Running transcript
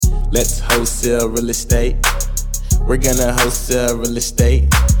Let's wholesale real estate. We're gonna wholesale real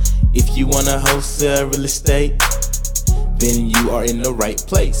estate. If you wanna wholesale real estate, then you are in the right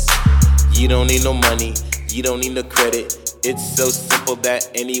place. You don't need no money, you don't need no credit. It's so simple that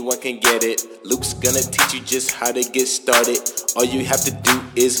anyone can get it. Luke's gonna teach you just how to get started. All you have to do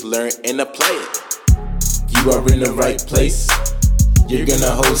is learn and apply it. You are in the right place. You're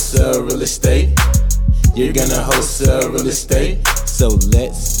gonna wholesale real estate. You're gonna wholesale real estate. So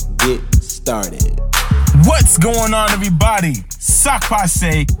let's get started. What's going on, everybody? Sak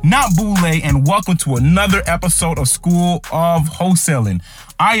Passe, not Boule, and welcome to another episode of School of Wholesaling.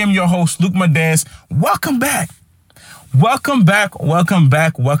 I am your host, Luke Medez. Welcome back. Welcome back.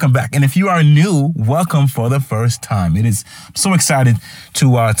 And if you are new, welcome for the first time. I'm so excited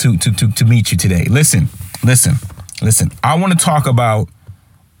to meet you today. Listen. I want to talk about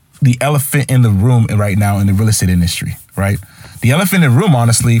the elephant in the room right now in the real estate industry, right? The elephant in the room,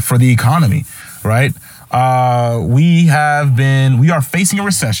 honestly, for the economy, right? We are facing a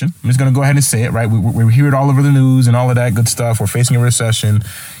recession. I'm just going to go ahead and say it, right? We hear it all over the news and all of that good stuff. We're facing a recession.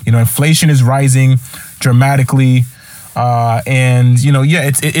 Inflation is rising dramatically.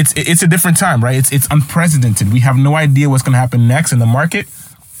 It's a different time, right? It's unprecedented. We have no idea what's going to happen next in the market.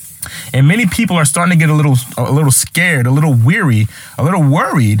 And many people are starting to get a little scared, a little weary, a little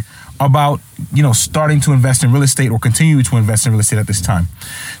worried about, starting to invest in real estate or continue to invest in real estate at this time.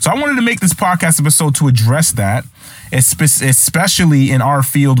 So I wanted to make this podcast episode to address that, especially in our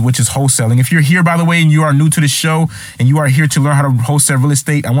field, which is wholesaling. If you're here, by the way, and you are new to the show and you are here to learn how to wholesale real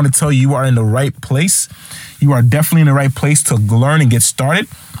estate, I want to tell you are in the right place. You are definitely in the right place to learn and get started.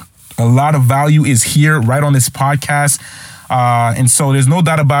 A lot of value is here right on this podcast. And so there's no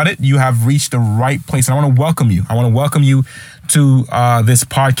doubt about it. You have reached the right place. And I want to welcome you. To this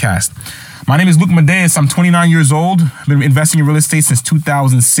podcast. My name is Luke Medez. I'm 29 years old. I've been investing in real estate since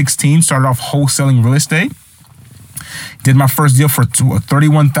 2016. Started off wholesaling real estate. Did my first deal for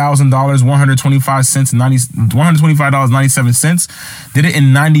 $31,000, $125.97. Did it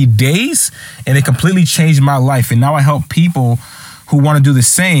in 90 days, and it completely changed my life. And now I help people who want to do the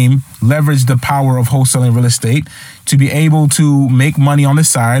same leverage the power of wholesaling real estate to be able to make money on the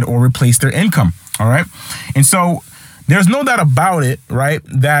side or replace their income. All right. And so there's no doubt about it, right,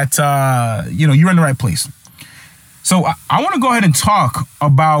 that, you're in the right place. So I want to go ahead and talk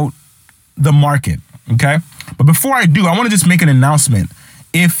about the market, okay? But before I do, I want to just make an announcement.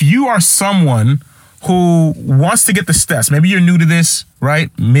 If you are someone who wants to get the steps, maybe you're new to this,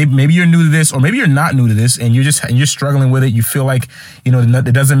 right? Maybe you're new to this, or maybe you're not new to this, and you're struggling with it. You feel like,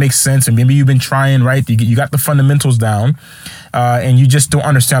 it doesn't make sense, and maybe you've been trying, right? You got the fundamentals down, and you just don't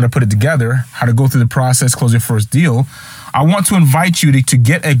understand how to put it together, how to go through the process, close your first deal. I want to invite you to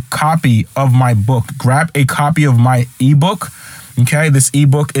get a copy of my book. Grab a copy of my ebook. Okay, this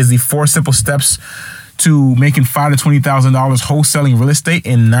ebook is the 4 simple steps to making $5,000 to $20,000 wholesaling real estate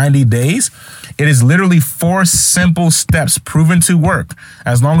in 90 days. It is literally 4 simple steps proven to work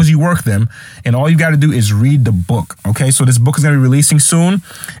as long as you work them. And all you got to do is read the book. Okay, so this book is going to be releasing soon.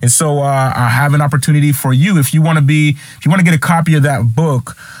 And so I have an opportunity for you if you want to get a copy of that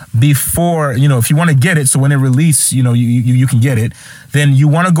book before, if you want to get it. So when it releases, you can get it. Then you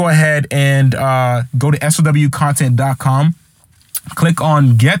want to go ahead and go to SOWcontent.com. Click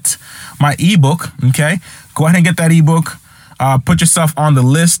on get my ebook, okay? Go ahead and get that ebook. Put yourself on the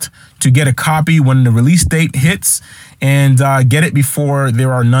list to get a copy when the release date hits, and get it before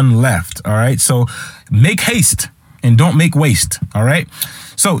there are none left, all right? So make haste and don't make waste, all right?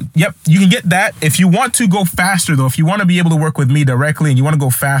 So, yep, you can get that. If you want to go faster, though, if you want to be able to work with me directly and you want to go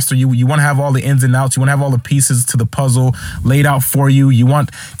faster, you want to have all the ins and outs, you want to have all the pieces to the puzzle laid out for you, you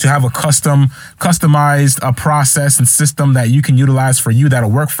want to have a customized process and system that you can utilize for you, that'll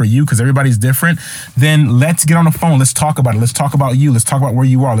work for you because everybody's different, then let's get on the phone. Let's talk about it. Let's talk about you. Let's talk about where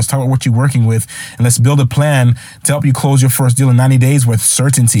you are. Let's talk about what you're working with, and let's build a plan to help you close your first deal in 90 days with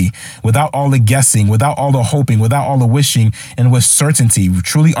certainty, without all the guessing, without all the hoping, without all the wishing, and with certainty.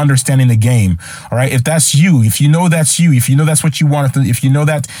 Truly understanding the game. All right. If that's you, if you know that's you, if you know that's what you want, if you know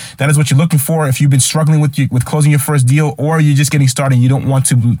that is what you're looking for, if you've been struggling with closing your first deal, or you're just getting started and you don't want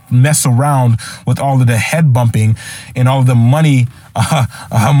to mess around with all of the head bumping and all of the money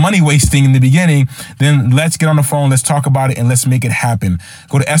wasting in the beginning, then let's get on the phone. Let's talk about it and let's make it happen.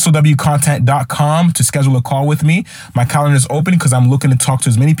 Go to SOWcontent.com to schedule a call with me. My calendar is open because I'm looking to talk to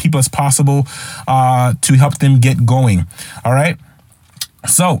as many people as possible to help them get going. All right.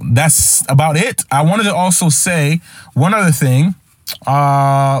 So that's about it. I wanted to also say one other thing.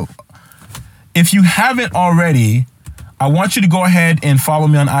 If you haven't already, I want you to go ahead and follow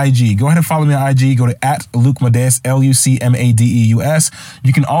me on IG. Go ahead and follow me on IG. Go to @LukeMadeus, LucMadeus.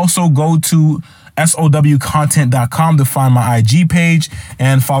 You can also go to SOWcontent.com to find my IG page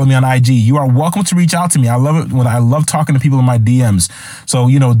and follow me on IG. You are welcome to reach out to me. I love it when I love talking to people in my DMs. So,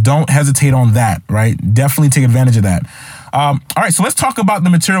 don't hesitate on that, right? Definitely take advantage of that. All right, so let's talk about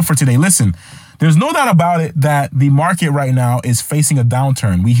the material for today. Listen, there's no doubt about it that the market right now is facing a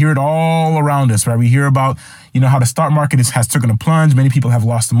downturn. We hear it all around us, right? We hear about, how the stock market has taken a plunge. Many people have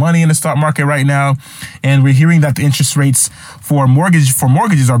lost money in the stock market right now. And we're hearing that the interest rates for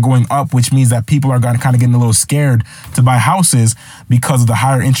mortgages are going up, which means that people are kind of getting a little scared to buy houses because of the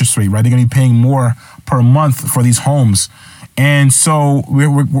higher interest rate, right? They're going to be paying more per month for these homes. And so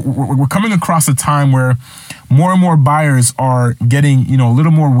we're coming across a time where more and more buyers are getting, a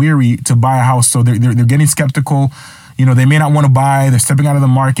little more weary to buy a house. So they're getting skeptical. They may not want to buy. They're stepping out of the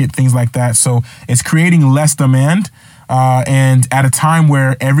market, things like that. So it's creating less demand. And at a time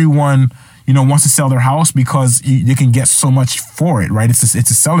where everyone, wants to sell their house because they can get so much for it, right? It's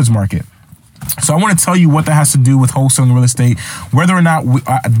a seller's market. So I want to tell you what that has to do with wholesaling real estate, whether or not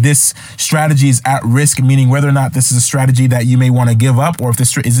this strategy is at risk, meaning whether or not this is a strategy that you may want to give up, or if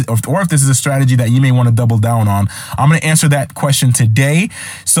this is a strategy that you may want to double down on. I'm going to answer that question today.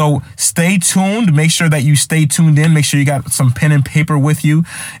 So stay tuned. Make sure that you stay tuned in. Make sure you got some pen and paper with you,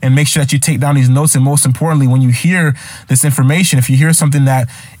 and make sure that you take down these notes. And most importantly, when you hear this information, if you hear something that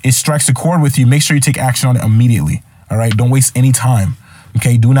it strikes a chord with you, make sure you take action on it immediately. All right. Don't waste any time.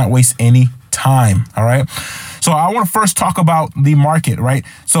 Okay. Do not waste any time. All right. So I want to first talk about the market, right?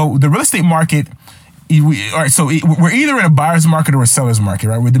 So the real estate market, we're either in a buyer's market or a seller's market,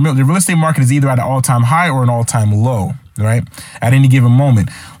 right? The real estate market is either at an all-time high or an all-time low, right? At any given moment.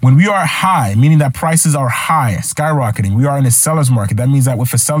 When we are high, meaning that prices are high, skyrocketing, we are in a seller's market. That means that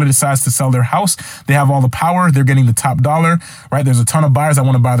if a seller decides to sell their house, they have all the power, they're getting the top dollar, right? There's a ton of buyers that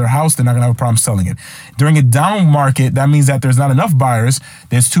want to buy their house, they're not going to have a problem selling it. During a down market, that means that there's not enough buyers,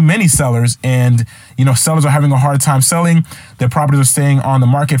 there's too many sellers, and sellers are having a hard time selling. Their properties are staying on the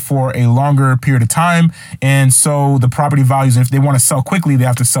market for a longer period of time, and so the property values, if they want to sell quickly, they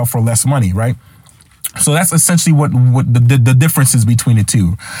have to sell for less money, right? So that's essentially what the difference is between the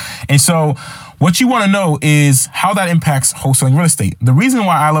two. And so what you want to know is how that impacts wholesaling real estate. The reason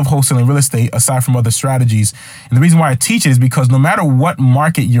why I love wholesaling real estate, aside from other strategies, and the reason why I teach it is because no matter what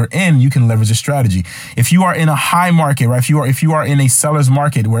market you're in, you can leverage a strategy. If you are in a high market, right? If you are in a seller's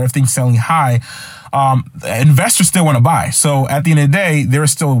market where everything's selling high, investors still want to buy. So at the end of the day,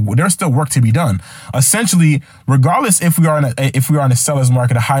 there's still work to be done. Essentially, regardless if we are in a seller's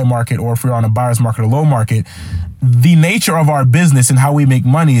market, a high market, or if we are on a buyer's market, a low market, the nature of our business and how we make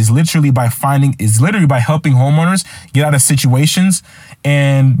money is literally by helping homeowners get out of situations.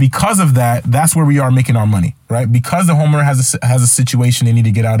 And because of that, that's where we are making our money, right? Because the homeowner has a situation they need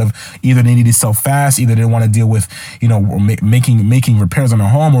to get out of. Either they need to sell fast, either they want to deal with, making repairs on their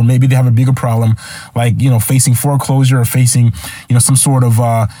home, or maybe they have a bigger problem, like, facing foreclosure or facing, some sort of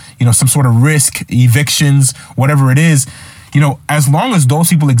risk, evictions, whatever it is. As long as those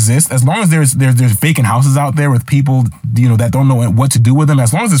people exist, as long as there's vacant houses out there with people, that don't know what to do with them,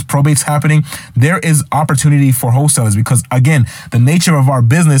 as long as there's probates happening, there is opportunity for wholesalers. Because again, the nature of our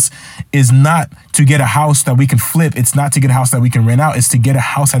business is not to get a house that we can flip. It's not to get a house that we can rent out. It's to get a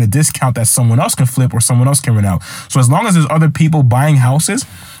house at a discount that someone else can flip or someone else can rent out. So as long as there's other people buying houses,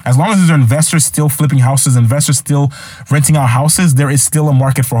 as long as there's investors still flipping houses, investors still renting out houses, there is still a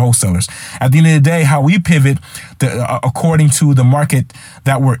market for wholesalers. At the end of the day, how we pivot according to the market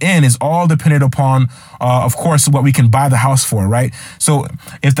that we're in is all dependent upon, of course, what we can buy the house for, right? So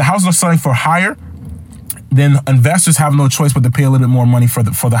if the houses are selling for higher, then investors have no choice but to pay a little bit more money for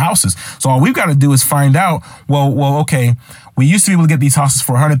the houses. So all we've got to do is find out, okay, we used to be able to get these houses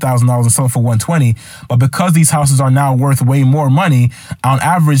for $100,000 and sell it for $120,000, but because these houses are now worth way more money, on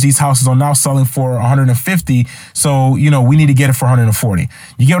average, these houses are now selling for $150,000. So, we need to get it for $140,000.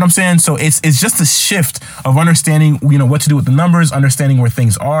 You get what I'm saying? So it's just a shift of understanding, what to do with the numbers, understanding where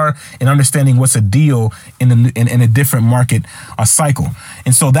things are, and understanding what's a deal in a different market cycle.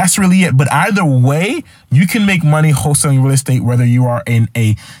 And so that's really it. But either way, you can make money wholesaling real estate, whether you are in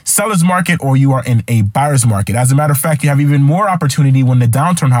a seller's market or you are in a buyer's market. As a matter of fact, you have even more opportunity when the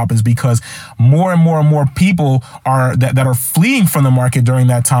downturn happens, because more and more people that are fleeing from the market during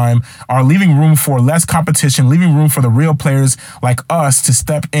that time are leaving room for less competition, leaving room for the real players like us to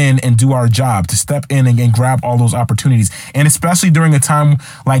step in and do our job, to step in and grab all those opportunities. And especially during a time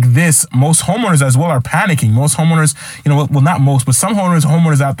like this, most homeowners as well are panicking. Most homeowners, not most, but some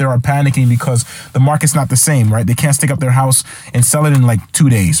homeowners out there are panicking because the market's not the same, right? They can't stick up their house and sell it in like 2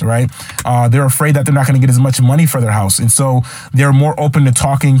 days, right? They're afraid that they're not going to get as much money for their house. And so they're more open to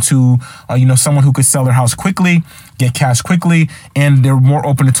talking to, someone who could sell their house quickly, get cash quickly, and they're more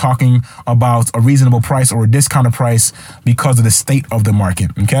open to talking about a reasonable price or a discounted price because of the state of the market,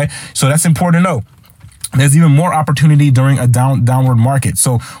 okay? So that's important to know. There's even more opportunity during a downward market.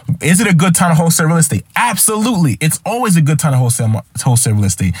 So is it a good time to wholesale real estate? Absolutely. It's always a good time to wholesale real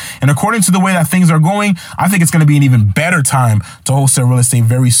estate. And according to the way that things are going, I think it's going to be an even better time to wholesale real estate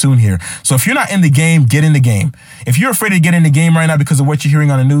very soon here. So if you're not in the game, get in the game. If you're afraid to get in the game right now because of what you're hearing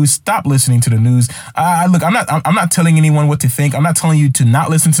on the news, stop listening to the news. Look, I'm not telling anyone what to think. I'm not telling you to not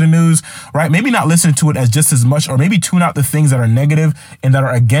listen to the news, right? Maybe not listen to it as just as much, or maybe tune out the things that are negative and that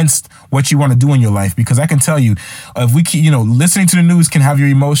are against what you want to do in your life. Because I can tell you, if we keep, listening to the news can have your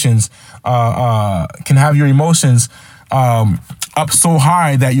emotions, up so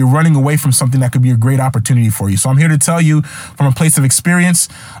high that you're running away from something that could be a great opportunity for you. So I'm here to tell you from a place of experience,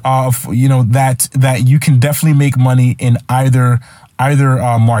 that you can definitely make money in either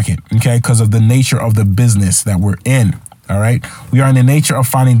market, okay, because of the nature of the business that we're in. All right. We are in the nature of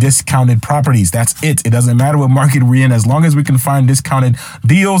finding discounted properties. That's it. It doesn't matter what market we're in. As long as we can find discounted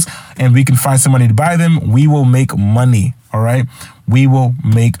deals and we can find somebody to buy them, we will make money. All right. We will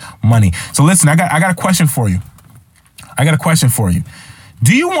make money. So listen, I got a question for you.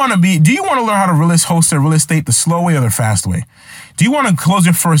 Do you want to learn how to wholesale real estate the slow way or the fast way? Do you want to close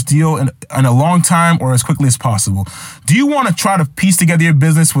your first deal in a long time or as quickly as possible? Do you want to try to piece together your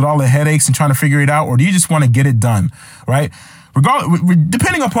business with all the headaches and trying to figure it out? Or do you just want to get it done, right?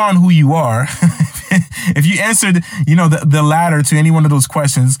 Depending upon who you are, if you answered, the latter to any one of those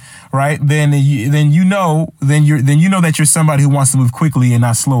questions, right? Then you know that you're somebody who wants to move quickly and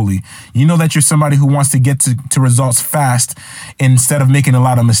not slowly. You know that you're somebody who wants to get to results fast instead of making a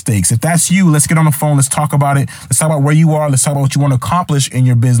lot of mistakes. If that's you, let's get on the phone. Let's talk about it. Let's talk about where you are. Let's talk about what you want to accomplish in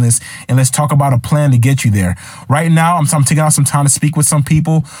your business, and let's talk about a plan to get you there. Right now, I'm taking out some time to speak with some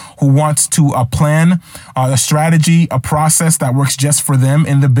people who want to plan, a strategy, a process that works just for them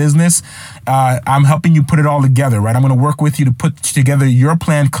in the business. I'm helping you put it all together, right? I'm going to work with you to put together your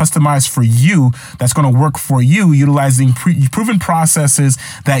plan customized for you that's going to work for you, utilizing proven processes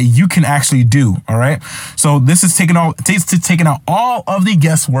that you can actually do, all right? So this is taking out all of the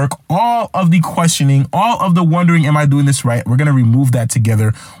guesswork, all of the questioning, all of the wondering, am I doing this right? We're going to remove that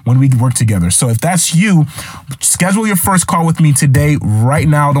together when we work together. So if that's you, schedule your first call with me today, right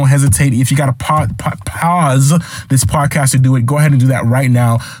now. Don't hesitate. If you got to pause this podcast to do it, go ahead and do that right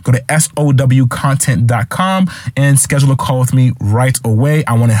now. Go to SOWcontent.com and schedule a call with me right away.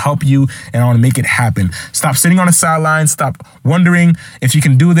 I want to help you and I want to make it happen. Stop sitting on the sidelines. Stop wondering if you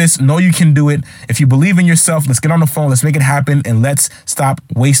can do this. Know you can do it. If you believe in yourself, let's get on the phone. Let's make it happen and let's stop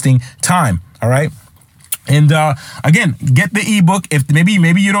wasting time. All right. And again, get the ebook. If maybe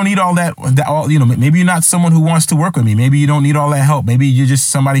you don't need all that, maybe you're not someone who wants to work with me. Maybe you don't need all that help. Maybe you're just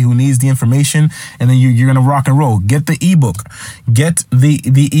somebody who needs the information, and then you're gonna rock and roll. Get the ebook. Get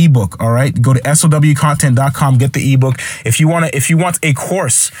the ebook. All right. Go to SOWcontent.com. Get the ebook. If you want a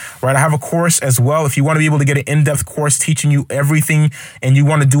course, right? I have a course as well. If you want to be able to get an in-depth course teaching you everything, and you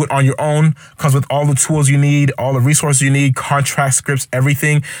want to do it on your own, comes with all the tools you need, all the resources you need, contract scripts,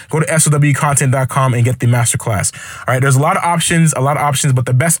 everything. Go to SOWcontent.com and get the masterclass. All right, there's a lot of options, but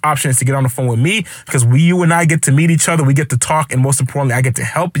the best option is to get on the phone with me, because you and I get to meet each other, we get to talk, and most importantly, I get to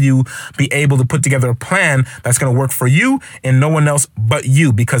help you be able to put together a plan that's going to work for you and no one else but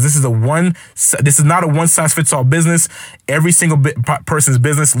you, because this is not a one-size-fits-all business. Every single person's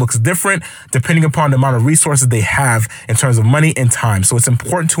business looks different depending upon the amount of resources they have in terms of money and time. So it's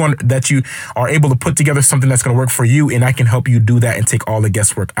important that you are able to put together something that's going to work for you, and I can help you do that and take all the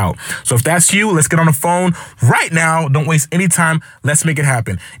guesswork out. So if that's you, let's get on the phone right now. Don't waste any time. Let's make it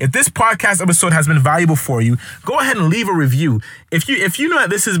happen. If this podcast episode has been valuable for you, go ahead and leave a review. If you know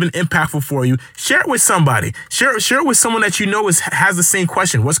that this has been impactful for you, share it with somebody. Share it with someone that you know has the same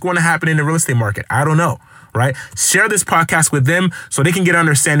question. What's going to happen in the real estate market? I don't know. Right? Share this podcast with them so they can get an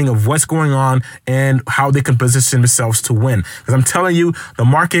understanding of what's going on and how they can position themselves to win. Because I'm telling you, the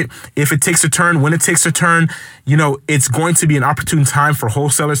market, if it takes a turn, when it takes a turn, it's going to be an opportune time for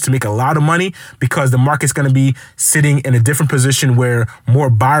wholesalers to make a lot of money, because the market's going to be sitting in a different position where more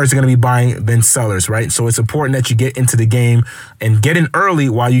buyers are going to be buying than sellers, right? So it's important that you get into the game and get in early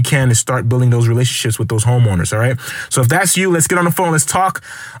while you can and start building those relationships with those homeowners, all right? So if that's you, let's get on the phone. Let's talk,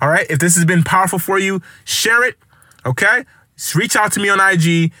 all right? If this has been powerful for you, share it, okay? Reach out to me on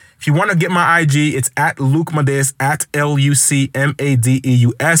IG, If you want to get my IG, it's at Luke Madeus, at LUCMADEUS.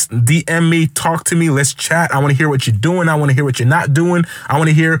 DM me, talk to me, let's chat. I want to hear what you're doing. I want to hear what you're not doing. I want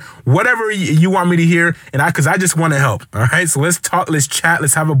to hear whatever you want me to hear, and because I just want to help. All right, so let's talk, let's chat,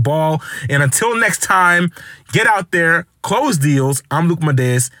 let's have a ball. And until next time, get out there, close deals. I'm Luke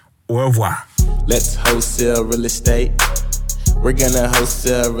Madeus. Au revoir. Let's wholesale real estate. We're gonna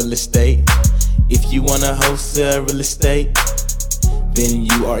wholesale real estate. If you wanna wholesale real estate, then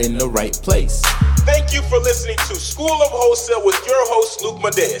you are in the right place. Thank you for listening to School of Wholesale with your host, Luke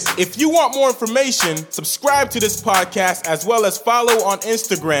Madeus. If you want more information, subscribe to this podcast as well as follow on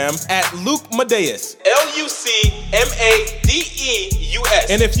Instagram at Luke Madeus. LUCMADEUS.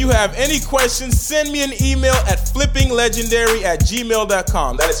 And if you have any questions, send me an email at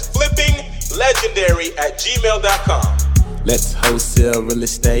flippinglegendary@gmail.com. That is flippinglegendary@gmail.com. Let's wholesale real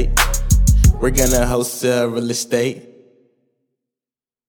estate. We're gonna wholesale real estate.